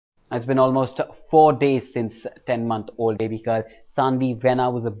It's been almost 4 days since 10-month-old baby girl Saanvi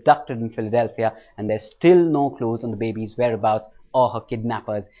Venna was abducted in Philadelphia, and there's still no clues on the baby's whereabouts or her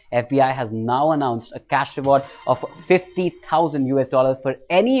kidnappers. FBI has now announced a cash reward of 50,000 US dollars for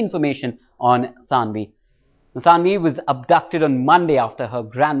any information on Saanvi. Saanvi was abducted on Monday after her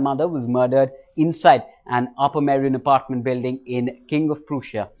grandmother was murdered inside an Upper Merion apartment building in King of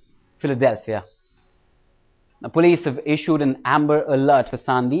Prussia, Philadelphia. Now, police have issued an Amber Alert for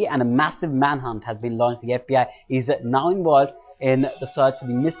Saanvi, and a massive manhunt has been launched. The FBI is now involved in the search for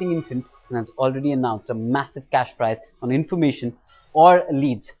the missing infant and has already announced a massive cash prize on information or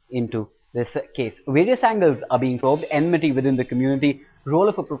leads into this case. Various angles are being probed: enmity within the community, role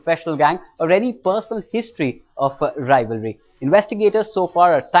of a professional gang, or any personal history of rivalry. Investigators so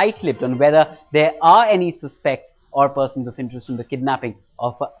far are tight-lipped on whether there are any suspects or persons of interest in the kidnapping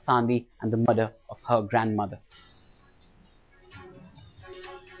of Saanvi and the murder of her grandmother.